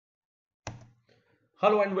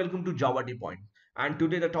Hello and welcome to Java Tea Point. And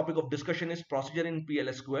today the topic of discussion is procedure in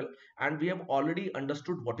PLSQL. And we have already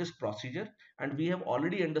understood what is procedure, and we have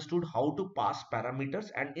already understood how to pass parameters.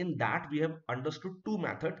 And in that we have understood two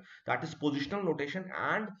methods, that is positional notation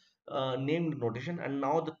and named notation. And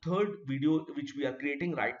now the third video which we are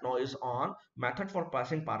creating right now is on method for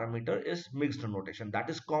passing parameter is mixed notation. That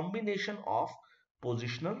is combination of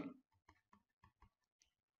positional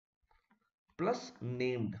plus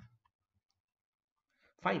named.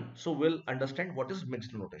 Fine. So we'll understand what is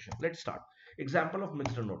mixed notation. Let's start. Example of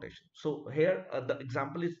mixed notation. So here the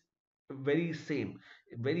example is very same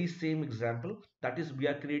example. That is, we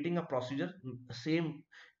are creating a procedure, same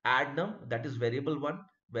add num, that is variable 1,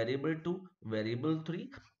 variable 2, variable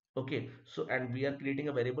 3. Okay. So and we are creating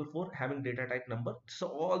a variable 4 having data type number. So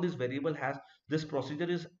all this variable has this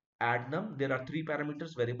procedure is add num. There are three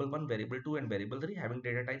parameters, variable 1, variable 2 and variable 3 having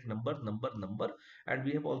data type number, and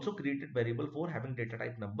we have also created variable 4 having data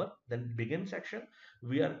type number. Then begin section,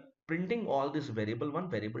 we are printing all this variable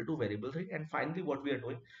 1, variable 2, variable 3, and finally what we are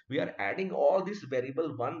doing, we are adding all this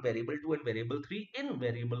variable 1, variable 2 and variable 3 in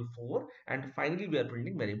variable 4, and finally we are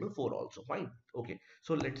printing variable 4 also. Fine. Okay,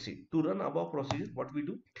 so let's see. To run above procedure, what we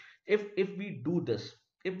do, if we do this,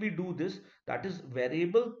 that is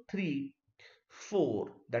variable 3 4,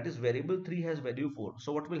 that is variable 3 has value 4.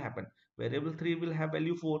 So what will happen, variable 3 will have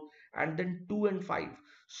value 4, and then 2 and 5.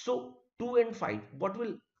 So 2 and 5, what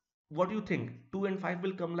do you think, 2 and 5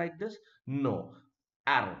 will come like this? No,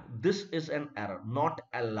 error. This is an error, not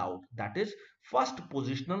allowed. That is first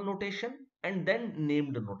positional notation and then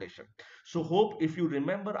named notation. So hope if you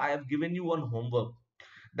remember, I have given you one homework,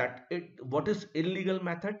 that it what is illegal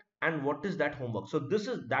method and what is that homework. So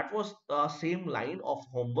that was same line of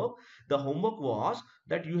homework. The homework was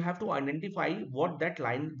that you have to identify what that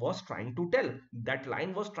line was trying to tell. That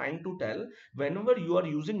line was trying to tell, whenever you are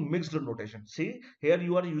using mixed notation, see here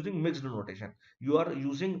you are using mixed notation, you are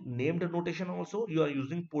using named notation also, you are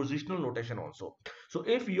using positional notation also. So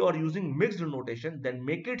if you are using mixed notation, then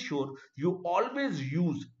make it sure you always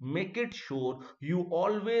use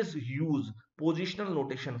positional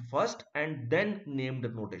notation first and then named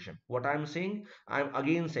notation. What I'm saying, I'm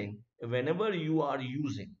again saying, whenever you are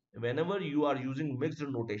using mixed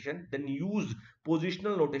notation, then use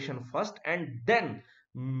positional notation first and then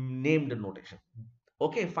named notation.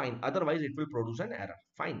 Okay, fine, otherwise it will produce an error.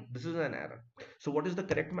 Fine, this is an error. So what is the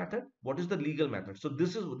correct method, what is the legal method? So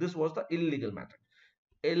this was the illegal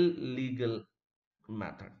illegal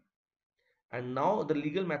method. And now the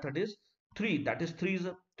legal method is 3. That is 3 is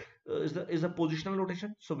a positional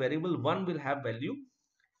notation. So variable 1 will have value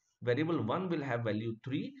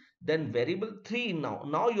 3. Then variable 3,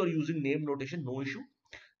 now you are using name notation, no issue.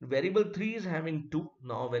 Variable 3 is having 2.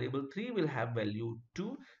 Now variable 3 will have value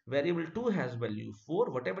 2. Variable 2 has value 4.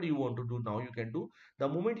 Whatever you want to do now you can do. The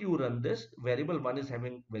moment you run this, variable 1 is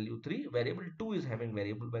having value 3. Variable 2 is having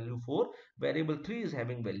variable value 4. Variable 3 is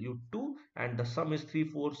having value 2. And the sum is 3,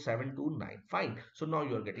 4, 7, 2, 9. Fine. So now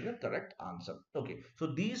you are getting a correct answer. Okay. So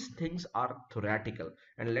these things are theoretical.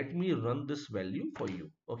 And let me run this value for you.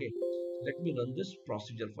 Okay. Let me run this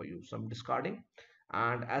procedure for you. So I'm discarding,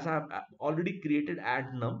 and as I've already created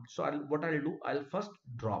add num, so what I'll do, I'll first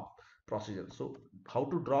drop procedure. So how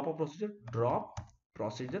to drop a procedure? Drop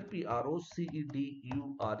procedure, procedure,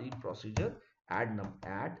 procedure, add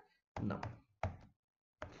num.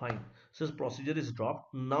 Fine. So this procedure is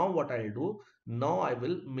dropped. Now what I'll do, now I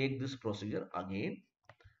will make this procedure again.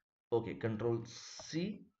 Okay, control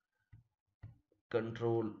C,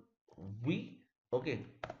 control V. Okay,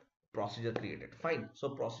 procedure created. Fine. So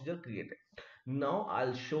procedure created. Now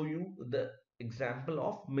I'll show you the example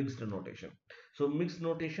of mixed notation. So mixed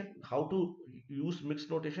notation, how to use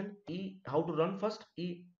mixed notation, how to run first,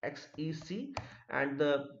 exec, and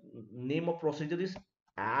the name of procedure is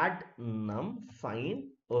add num.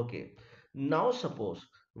 Fine. Okay. Now suppose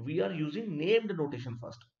we are using named notation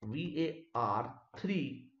first,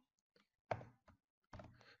 var3,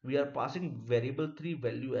 we are passing variable 3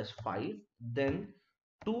 value as 5, then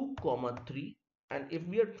 2 comma 3. And if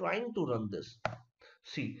we are trying to run this,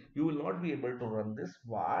 see, you will not be able to run this.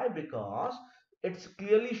 Why? Because it's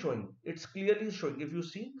clearly showing if you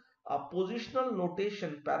see, a positional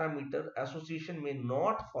notation parameter association may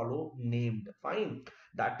not follow named. Fine.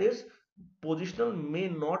 That is, positional may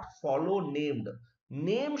not follow named.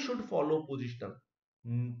 Name should follow positional.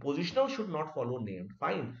 Positional should not follow named.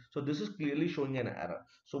 Fine. So this is clearly showing an error.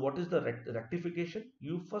 So what is the rectification?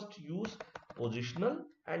 You first use positional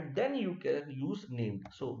and then you can use named.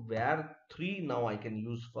 So var 3 now I can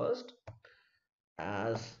use first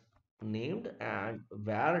as named, and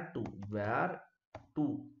var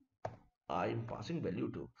 2 I'm passing value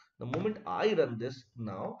to. The moment I run this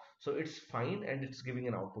now, so it's fine and it's giving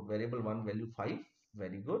an output. Variable 1 value 5,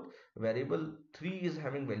 very good. Variable 3 is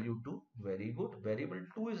having value 2, very good. Variable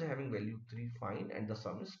 2 is having value 3, fine. And the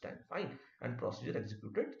sum is 10, fine. And procedure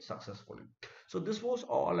executed successfully. So this was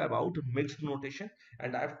all about mixed notation,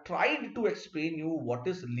 and I've tried to explain you what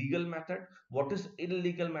is legal method, what is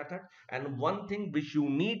illegal method. And one thing which you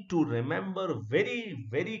need to remember very,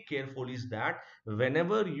 very carefully is that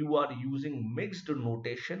whenever you are using mixed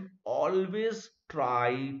notation, always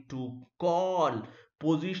try to call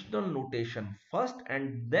positional notation first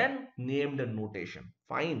and then named notation.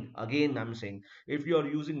 Fine. Again, I'm saying if you are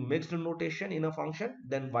using mixed notation in a function,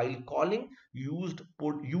 then while calling, use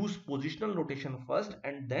positional notation first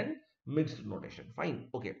and then mixed notation. Fine.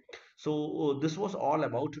 Okay. So this was all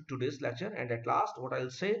about today's lecture. And at last, what I'll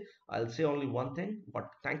say only one thing. But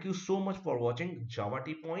thank you so much for watching Java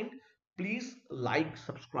Tea Point. Please like,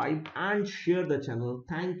 subscribe, and share the channel.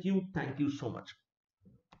 Thank you. Thank you so much.